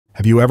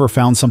Have you ever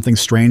found something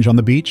strange on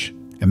the beach?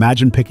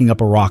 Imagine picking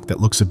up a rock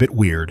that looks a bit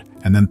weird,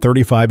 and then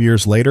 35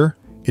 years later,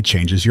 it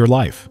changes your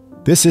life.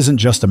 This isn't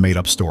just a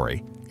made-up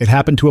story. It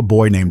happened to a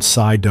boy named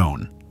Sy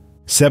Donne.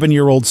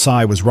 7-year-old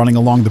Sy was running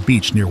along the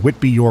beach near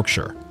Whitby,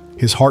 Yorkshire,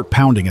 his heart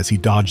pounding as he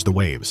dodged the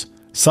waves.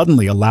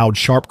 Suddenly, a loud,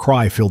 sharp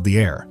cry filled the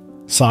air.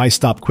 Sy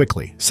stopped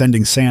quickly,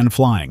 sending sand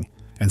flying,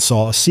 and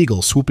saw a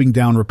seagull swooping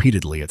down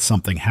repeatedly at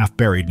something half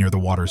buried near the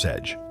water's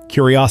edge.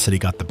 Curiosity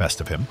got the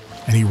best of him,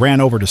 and he ran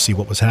over to see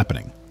what was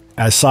happening.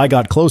 As Sy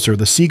got closer,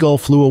 the seagull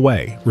flew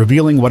away,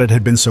 revealing what it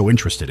had been so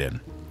interested in: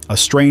 a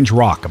strange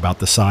rock about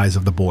the size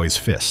of the boy's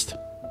fist.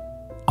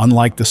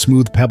 Unlike the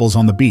smooth pebbles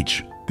on the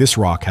beach, this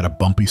rock had a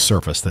bumpy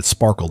surface that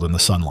sparkled in the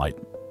sunlight.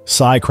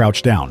 Sy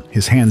crouched down,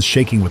 his hands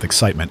shaking with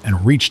excitement,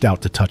 and reached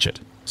out to touch it.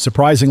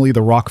 Surprisingly,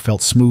 the rock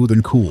felt smooth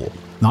and cool,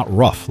 not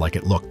rough like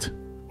it looked.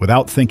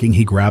 Without thinking,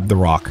 he grabbed the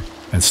rock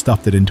and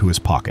stuffed it into his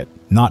pocket,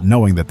 not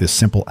knowing that this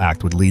simple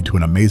act would lead to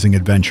an amazing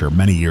adventure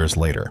many years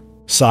later.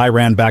 Sy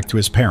ran back to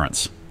his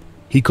parents.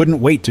 He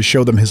couldn't wait to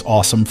show them his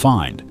awesome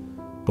find.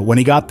 But when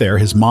he got there,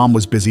 his mom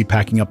was busy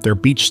packing up their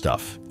beach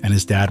stuff, and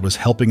his dad was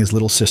helping his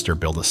little sister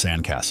build a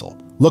sandcastle.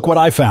 "Look what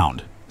I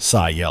found!"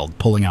 Sy yelled,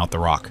 pulling out the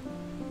rock.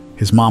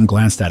 His mom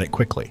glanced at it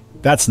quickly.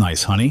 "That's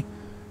nice, honey.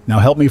 Now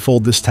help me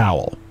fold this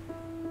towel."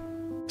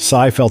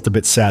 Sy felt a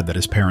bit sad that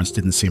his parents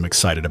didn't seem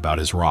excited about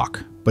his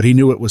rock, but he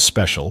knew it was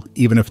special,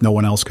 even if no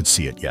one else could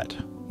see it yet.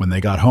 When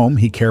they got home,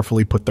 he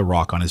carefully put the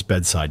rock on his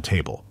bedside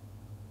table.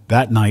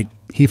 That night,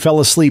 he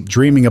fell asleep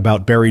dreaming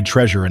about buried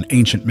treasure and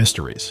ancient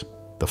mysteries.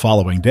 The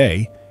following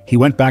day, he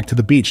went back to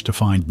the beach to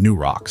find new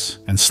rocks,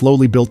 and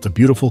slowly built a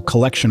beautiful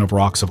collection of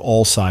rocks of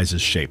all sizes,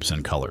 shapes,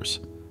 and colors.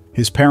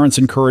 His parents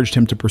encouraged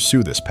him to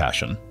pursue this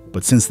passion,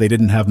 but since they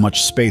didn't have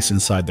much space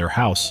inside their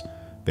house,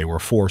 they were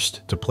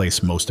forced to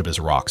place most of his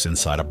rocks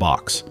inside a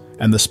box,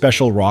 and the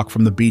special rock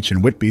from the beach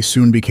in Whitby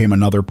soon became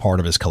another part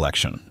of his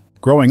collection.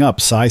 Growing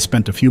up, Sy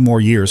spent a few more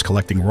years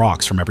collecting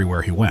rocks from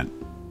everywhere he went.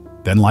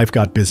 Then life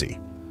got busy.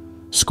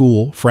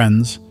 School,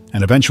 friends,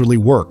 and eventually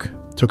work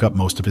took up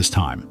most of his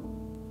time.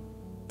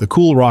 The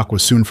cool rock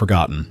was soon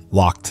forgotten,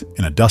 locked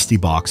in a dusty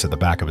box at the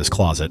back of his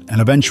closet, and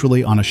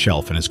eventually on a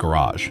shelf in his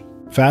garage.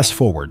 Fast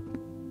forward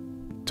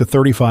to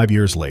 35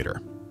 years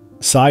later.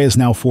 Sy is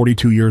now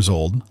 42 years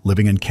old,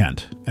 living in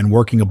Kent, and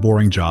working a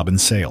boring job in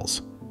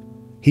sales.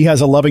 He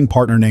has a loving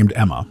partner named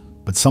Emma,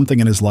 but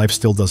something in his life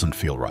still doesn't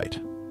feel right.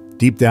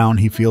 Deep down,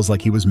 he feels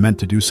like he was meant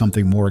to do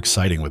something more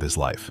exciting with his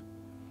life.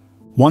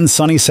 One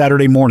sunny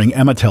Saturday morning,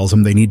 Emma tells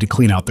him they need to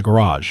clean out the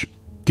garage.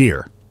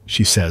 "Dear,"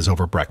 she says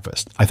over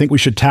breakfast, "I think we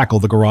should tackle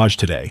the garage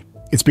today.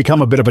 It's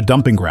become a bit of a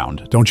dumping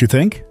ground, don't you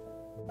think?"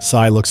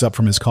 Sy looks up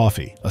from his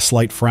coffee, a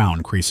slight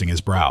frown creasing his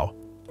brow.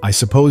 "I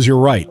suppose you're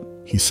right,"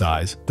 he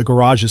sighs. "The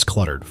garage is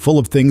cluttered, full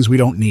of things we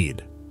don't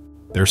need."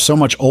 "There's so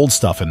much old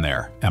stuff in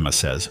there," Emma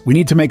says. "We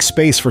need to make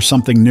space for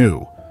something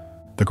new."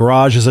 The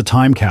garage is a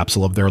time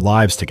capsule of their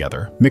lives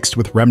together, mixed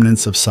with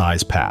remnants of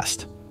Sy's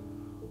past.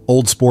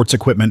 Old sports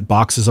equipment,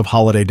 boxes of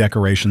holiday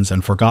decorations,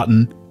 and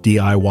forgotten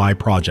DIY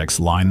projects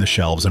line the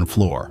shelves and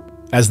floor.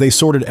 As they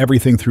sorted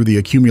everything through the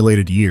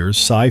accumulated years,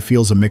 Sy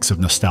feels a mix of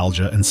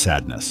nostalgia and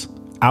sadness.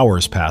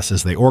 Hours pass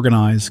as they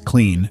organize,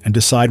 clean, and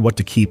decide what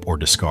to keep or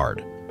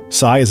discard.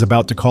 Sy is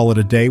about to call it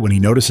a day when he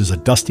notices a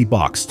dusty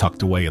box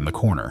tucked away in the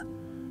corner.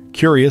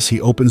 Curious,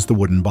 he opens the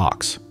wooden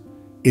box.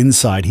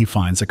 Inside, he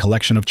finds a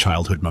collection of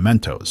childhood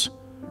mementos,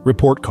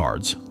 report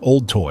cards,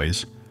 old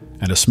toys,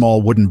 and a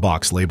small wooden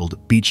box labeled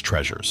Beach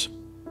Treasures.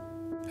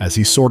 As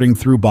he's sorting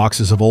through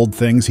boxes of old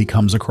things, he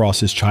comes across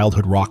his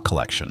childhood rock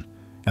collection.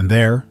 And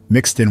there,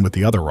 mixed in with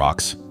the other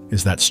rocks,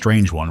 is that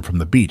strange one from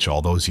the beach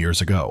all those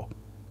years ago.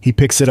 He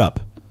picks it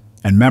up,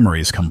 and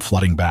memories come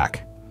flooding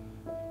back.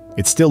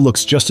 It still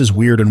looks just as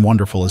weird and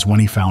wonderful as when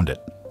he found it.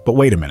 But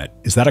wait a minute,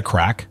 is that a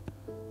crack?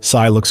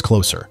 Sy looks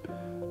closer.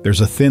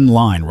 There's a thin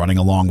line running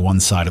along one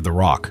side of the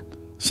rock,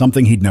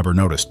 something he'd never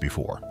noticed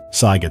before.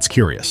 Sy gets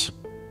curious.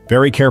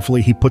 Very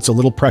carefully, he puts a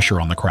little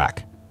pressure on the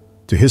crack.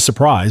 To his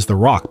surprise, the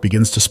rock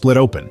begins to split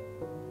open.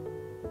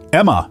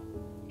 "Emma!"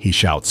 he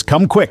shouts.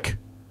 "Come quick!"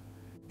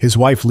 His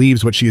wife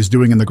leaves what she is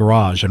doing in the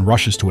garage and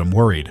rushes to him,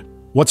 worried.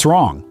 "What's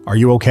wrong? Are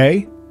you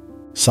okay?"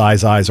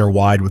 Sy's eyes are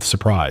wide with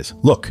surprise.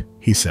 "Look,"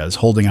 he says,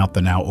 holding out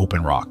the now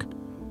open rock.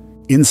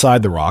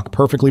 Inside the rock,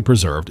 perfectly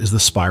preserved, is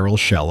the spiral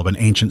shell of an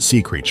ancient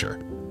sea creature.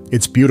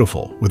 It's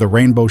beautiful, with a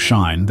rainbow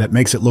shine that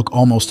makes it look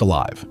almost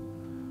alive.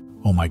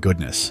 "Oh my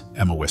goodness,"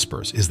 Emma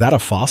whispers. "Is that a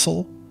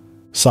fossil?"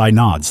 Sy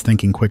nods,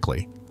 thinking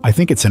quickly. "I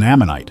think it's an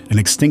ammonite, an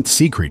extinct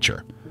sea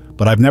creature,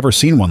 but I've never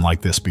seen one like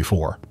this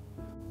before."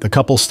 The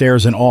couple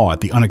stares in awe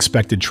at the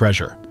unexpected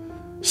treasure.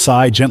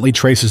 Sy gently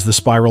traces the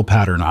spiral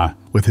pattern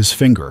with his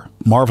finger,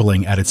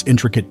 marveling at its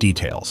intricate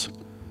details.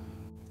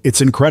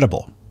 "It's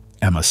incredible,"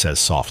 Emma says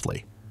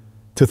softly.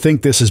 "To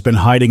think this has been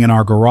hiding in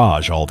our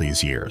garage all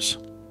these years."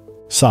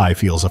 Sy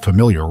feels a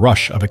familiar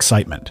rush of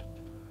excitement.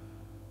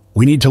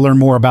 "We need to learn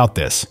more about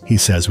this," he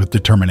says with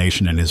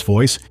determination in his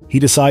voice. He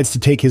decides to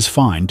take his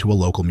find to a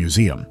local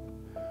museum.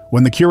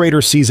 When the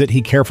curator sees it,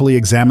 he carefully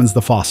examines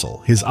the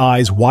fossil, his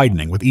eyes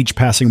widening with each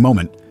passing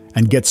moment,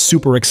 and gets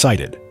super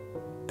excited.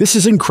 "This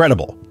is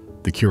incredible,"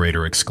 the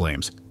curator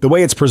exclaims. "The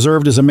way it's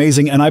preserved is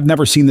amazing, and I've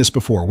never seen this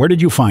before. Where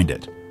did you find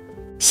it?"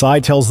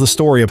 Sy tells the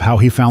story of how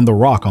he found the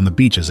rock on the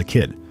beach as a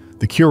kid.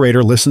 The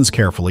curator listens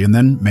carefully and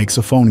then makes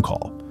a phone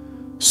call.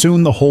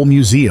 Soon the whole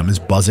museum is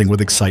buzzing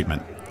with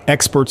excitement.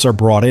 Experts are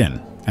brought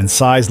in, and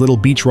Sy's little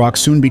beach rock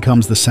soon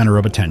becomes the center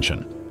of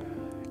attention.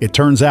 It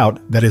turns out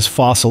that his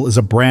fossil is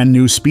a brand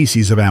new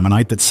species of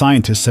ammonite that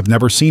scientists have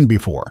never seen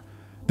before.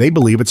 They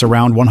believe it's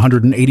around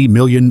 180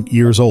 million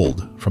years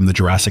old from the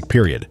Jurassic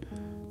period,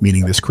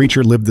 meaning this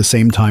creature lived the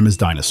same time as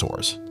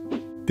dinosaurs.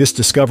 This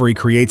discovery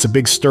creates a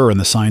big stir in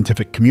the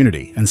scientific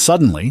community, and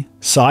suddenly,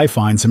 Sy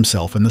finds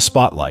himself in the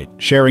spotlight,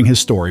 sharing his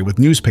story with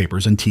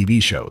newspapers and TV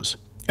shows.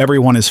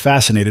 Everyone is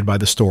fascinated by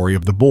the story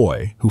of the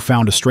boy who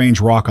found a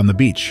strange rock on the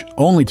beach,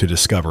 only to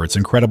discover its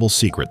incredible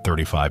secret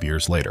 35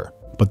 years later.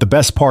 But the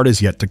best part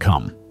is yet to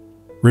come.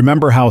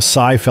 Remember how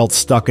Sy felt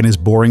stuck in his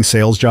boring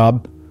sales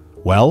job?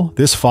 Well,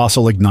 this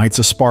fossil ignites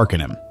a spark in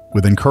him.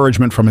 With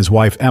encouragement from his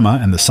wife Emma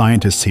and the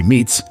scientists he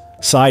meets,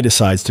 Sy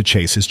decides to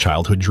chase his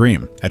childhood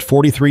dream. At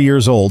 43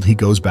 years old, he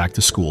goes back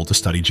to school to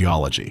study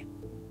geology.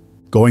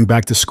 Going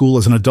back to school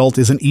as an adult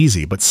isn't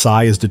easy, but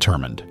Sy is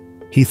determined.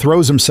 He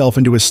throws himself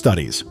into his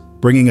studies,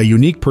 bringing a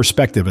unique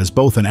perspective as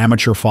both an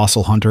amateur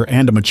fossil hunter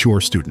and a mature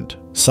student.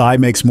 Sy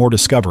makes more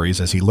discoveries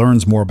as he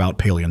learns more about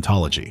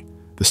paleontology,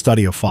 the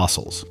study of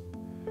fossils.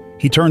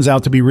 He turns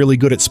out to be really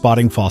good at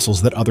spotting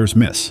fossils that others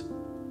miss.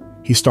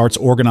 He starts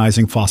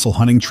organizing fossil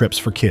hunting trips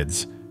for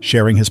kids,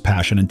 sharing his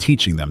passion and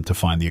teaching them to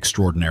find the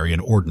extraordinary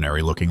and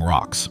ordinary-looking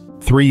rocks.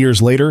 3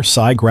 years later,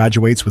 Sy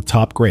graduates with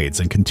top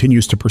grades and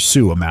continues to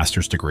pursue a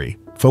master's degree,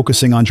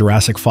 focusing on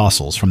Jurassic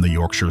fossils from the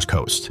Yorkshire's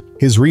coast.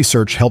 His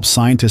research helps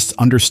scientists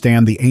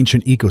understand the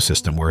ancient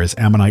ecosystem where his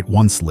ammonite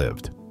once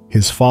lived.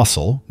 His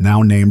fossil,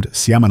 now named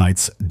Sy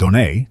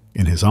Donne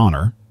in his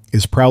honor,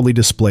 is proudly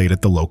displayed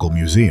at the local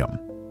museum.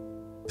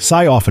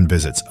 Sy often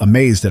visits,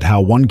 amazed at how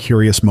one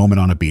curious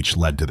moment on a beach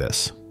led to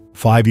this.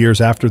 5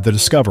 years after the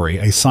discovery,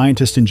 a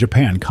scientist in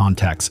Japan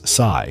contacts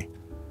Sy.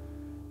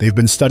 They've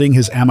been studying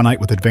his ammonite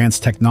with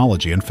advanced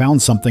technology and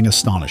found something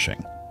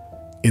astonishing.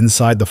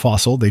 Inside the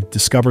fossil, they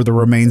discover the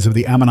remains of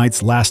the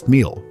ammonite's last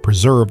meal,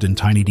 preserved in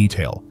tiny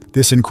detail.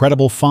 This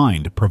incredible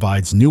find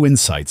provides new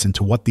insights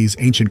into what these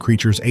ancient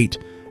creatures ate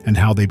and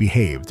how they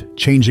behaved,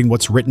 changing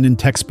what's written in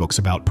textbooks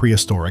about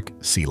prehistoric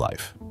sea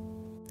life.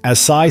 As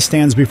Sy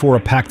stands before a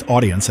packed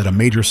audience at a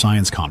major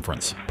science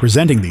conference,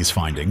 presenting these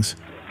findings,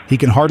 he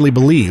can hardly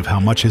believe how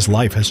much his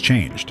life has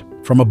changed.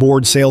 From a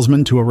bored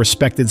salesman to a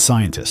respected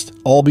scientist,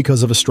 all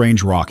because of a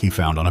strange rock he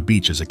found on a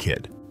beach as a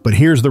kid. But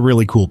here's the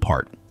really cool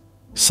part.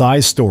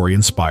 Sy's story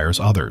inspires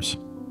others.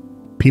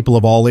 People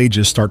of all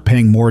ages start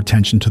paying more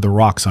attention to the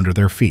rocks under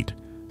their feet.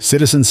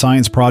 Citizen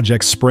science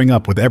projects spring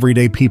up with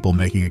everyday people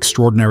making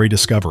extraordinary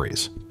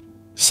discoveries.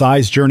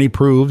 Sy's journey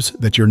proves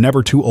that you're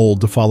never too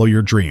old to follow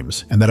your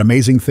dreams, and that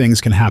amazing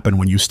things can happen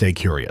when you stay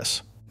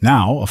curious.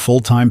 Now, a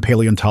full-time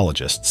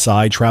paleontologist,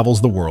 Sy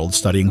travels the world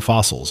studying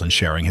fossils and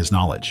sharing his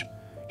knowledge.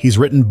 He's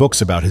written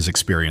books about his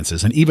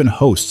experiences and even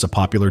hosts a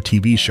popular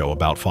TV show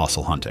about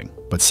fossil hunting.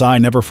 But Sy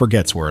never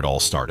forgets where it all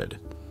started.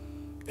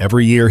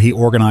 Every year, he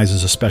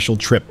organizes a special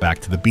trip back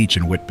to the beach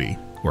in Whitby,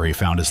 where he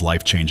found his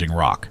life-changing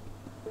rock.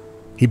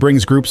 He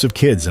brings groups of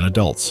kids and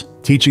adults,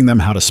 teaching them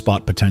how to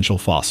spot potential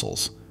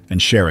fossils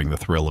and sharing the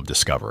thrill of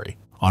discovery.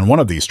 On one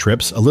of these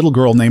trips, a little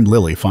girl named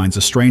Lily finds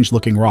a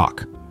strange-looking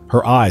rock.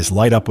 Her eyes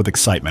light up with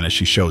excitement as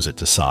she shows it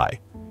to Sy.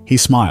 He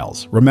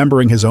smiles,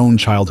 remembering his own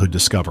childhood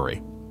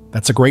discovery.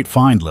 "That's a great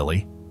find,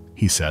 Lily,"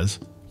 he says.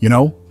 "You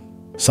know,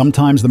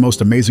 sometimes the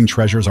most amazing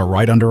treasures are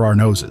right under our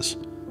noses.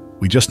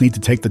 We just need to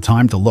take the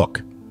time to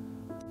look."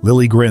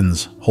 Lily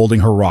grins, holding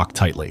her rock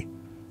tightly.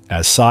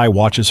 As Sy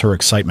watches her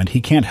excitement,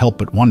 he can't help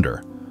but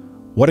wonder,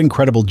 what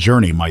incredible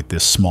journey might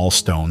this small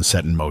stone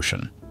set in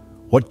motion?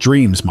 What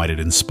dreams might it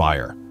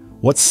inspire?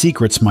 What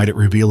secrets might it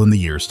reveal in the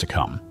years to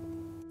come?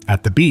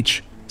 At the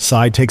beach,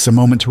 Sy takes a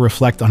moment to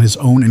reflect on his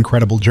own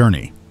incredible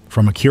journey.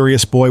 From a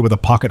curious boy with a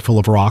pocket full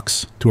of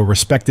rocks, to a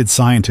respected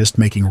scientist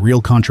making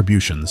real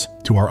contributions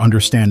to our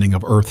understanding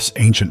of Earth's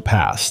ancient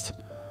past.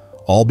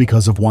 All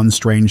because of one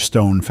strange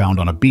stone found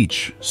on a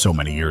beach so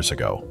many years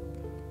ago.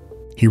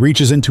 He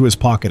reaches into his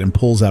pocket and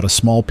pulls out a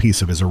small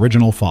piece of his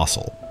original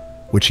fossil,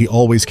 which he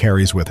always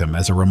carries with him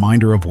as a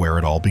reminder of where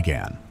it all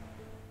began.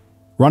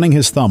 Running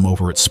his thumb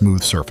over its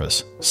smooth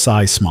surface,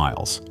 Sy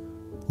smiles.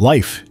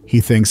 Life,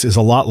 he thinks, is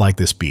a lot like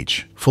this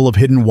beach, full of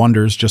hidden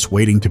wonders just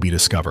waiting to be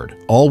discovered.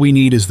 All we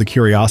need is the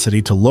curiosity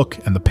to look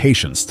and the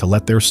patience to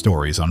let their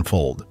stories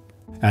unfold.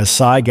 As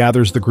Sy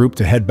gathers the group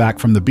to head back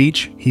from the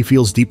beach, he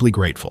feels deeply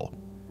grateful.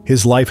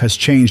 His life has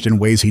changed in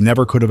ways he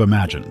never could have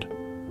imagined,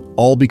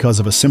 all because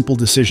of a simple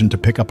decision to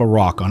pick up a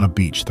rock on a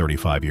beach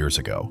 35 years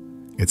ago.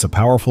 It's a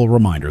powerful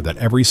reminder that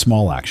every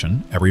small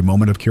action, every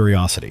moment of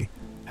curiosity,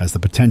 has the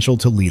potential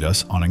to lead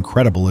us on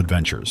incredible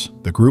adventures.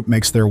 The group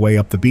makes their way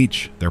up the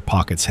beach, their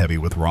pockets heavy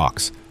with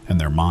rocks, and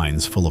their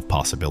minds full of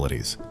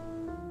possibilities.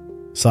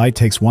 Sy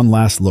takes one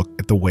last look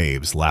at the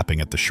waves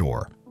lapping at the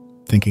shore,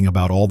 thinking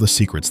about all the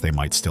secrets they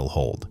might still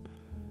hold.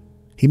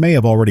 He may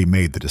have already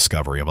made the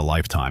discovery of a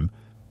lifetime,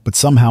 but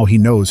somehow he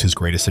knows his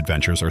greatest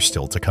adventures are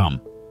still to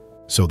come.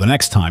 So the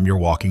next time you're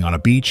walking on a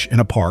beach, in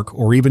a park,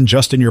 or even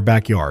just in your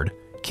backyard,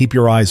 keep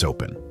your eyes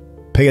open.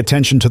 Pay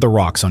attention to the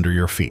rocks under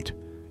your feet.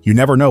 You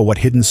never know what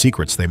hidden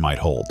secrets they might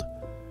hold.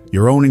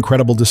 Your own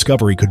incredible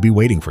discovery could be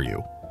waiting for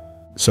you.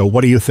 So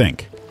what do you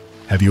think?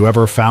 Have you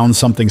ever found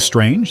something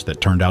strange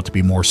that turned out to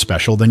be more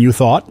special than you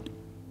thought?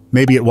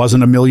 Maybe it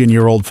wasn't a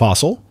million-year-old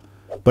fossil,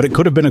 but it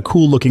could have been a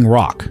cool-looking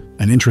rock,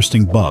 an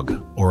interesting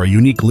bug, or a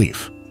unique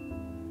leaf.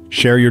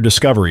 Share your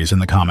discoveries in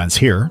the comments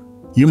here.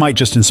 You might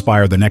just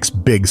inspire the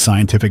next big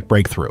scientific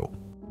breakthrough.